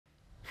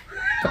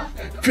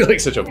I feel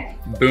like such a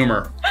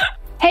boomer.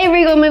 Hey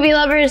Regal movie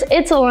lovers,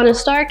 it's Ilana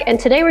Stark, and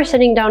today we're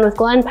sitting down with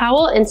Glen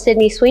Powell and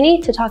Sydney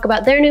Sweeney to talk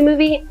about their new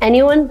movie,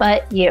 Anyone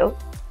But You.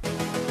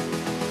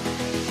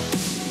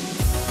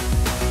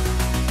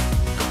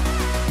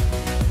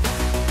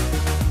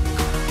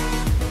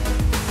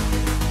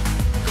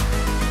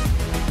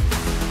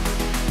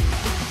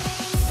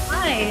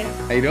 Hi.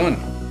 How you doing?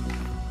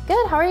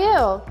 Good, how are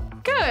you?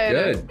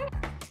 Good.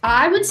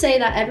 I would say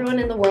that everyone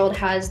in the world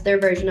has their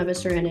version of a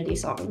Serenity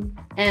song,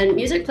 and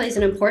music plays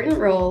an important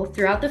role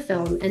throughout the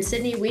film. And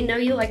Sydney, we know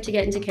you like to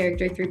get into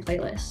character through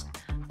playlists,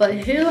 but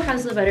who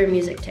has the better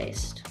music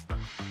taste?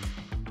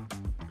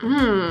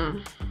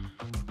 I'm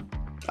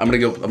gonna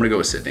go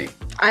with Sydney.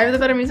 I have the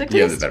better music taste?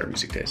 You have the better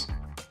music taste.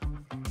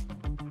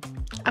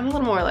 I'm a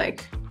little more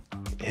like,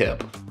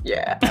 Hip.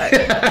 yeah,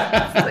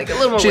 like a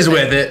little more. She's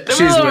with it. She's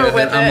with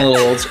it. I'm a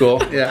little old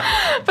school. Yeah.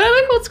 But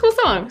I like old school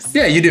songs.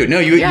 Yeah, you do. No,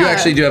 you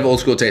actually do have old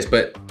school taste,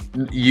 but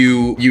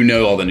you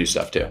know all the new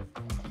stuff too.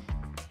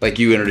 Like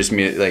you introduced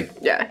me like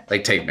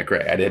Tate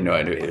McRae. I didn't know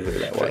I knew who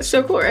that was.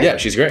 So cool, right? Yeah,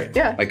 she's great.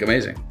 Yeah. Like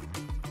amazing.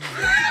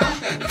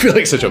 I feel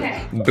like such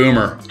a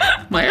boomer.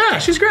 I'm like, yeah,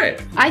 she's great.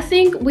 I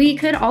think we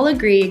could all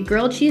agree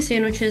grilled cheese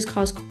sandwiches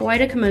cause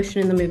quite a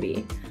commotion in the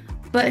movie,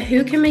 but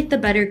who can make the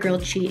better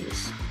grilled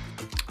cheese?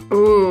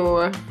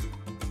 Ooh.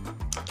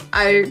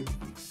 I'm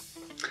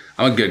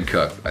a good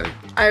cook.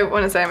 I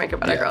want to say I make a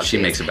better grilled cheese. She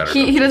makes a better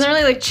grilled He doesn't cheese.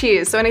 really like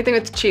cheese, so anything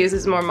with cheese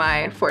is more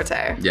my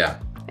forte. Yeah.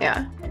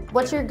 Yeah.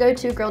 What's your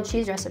go-to grilled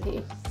cheese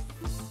recipe?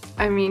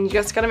 I mean, you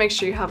just gotta make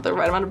sure you have the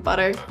right amount of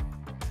butter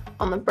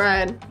on the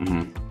bread.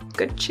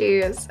 Good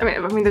cheese. I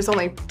mean, there's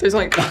only 3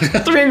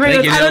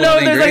 ingredients. I don't know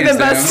if there's like the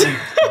best.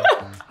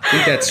 I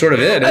think that's sort of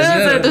it,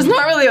 isn't it? There's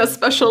not really a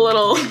special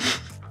little.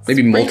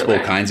 Maybe multiple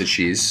kinds of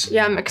cheese.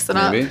 Yeah, mix it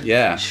up.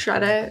 Yeah.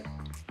 Shred it.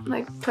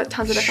 Like put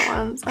tons of different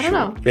ones. I don't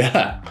know.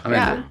 Yeah. I'm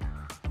into it.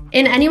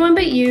 In Anyone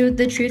But You,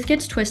 the truth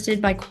gets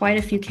twisted by quite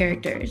a few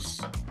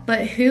characters.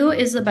 But who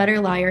is the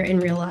better liar in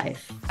real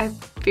life? I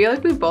feel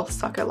like we both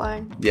suck at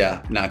lying.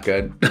 Yeah, not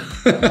good.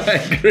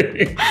 I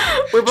agree.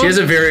 She has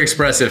a very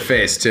expressive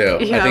face too.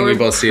 Yeah, I think we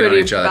both see it on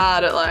each other.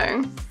 Bad at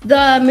lying.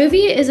 The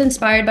movie is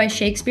inspired by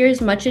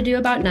Shakespeare's Much Ado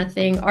About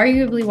Nothing,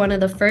 arguably one of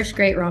the first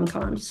great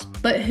rom-coms.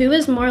 But who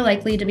is more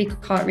likely to be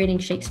caught reading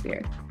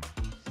Shakespeare?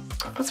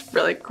 That's a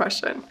really good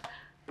question.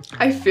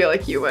 I feel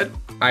like you would.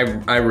 I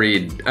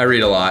read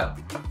a lot,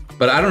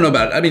 but I don't know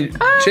about it. I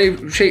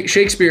mean,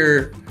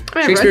 Shakespeare.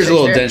 Shakespeare's a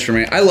little dense for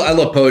me. I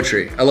love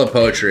poetry.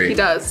 He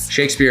does.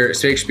 Shakespeare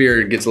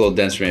gets a little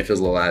dense for me. It feels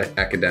a little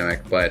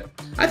academic, but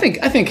I think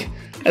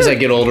as I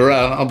get older,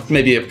 I'll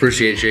maybe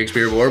appreciate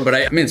Shakespeare more. But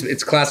I mean,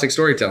 it's classic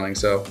storytelling,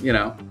 so you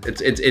know,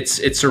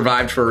 it's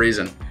survived for a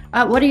reason.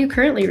 What are you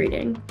currently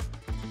reading?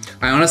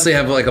 I honestly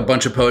have like a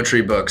bunch of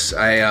poetry books.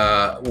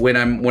 When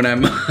I'm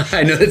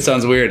I know that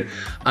sounds weird.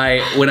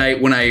 When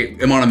I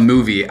am on a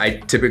movie,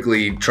 I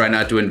typically try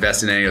not to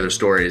invest in any other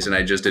stories, and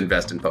I just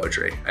invest in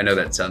poetry. I know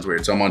that sounds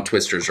weird. So I'm on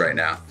Twisters right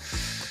now.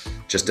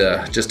 Just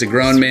a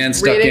grown man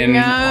stuck in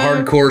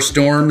hardcore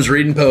storms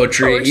reading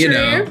poetry. You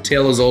know,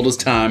 tale as old as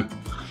time.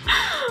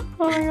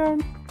 Oh my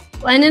god.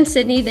 Glen and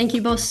Sydney, thank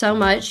you both so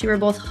much. You were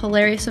both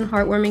hilarious and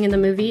heartwarming in the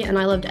movie, and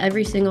I loved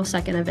every single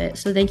second of it.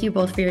 So thank you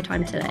both for your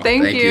time today.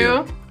 Thank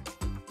you.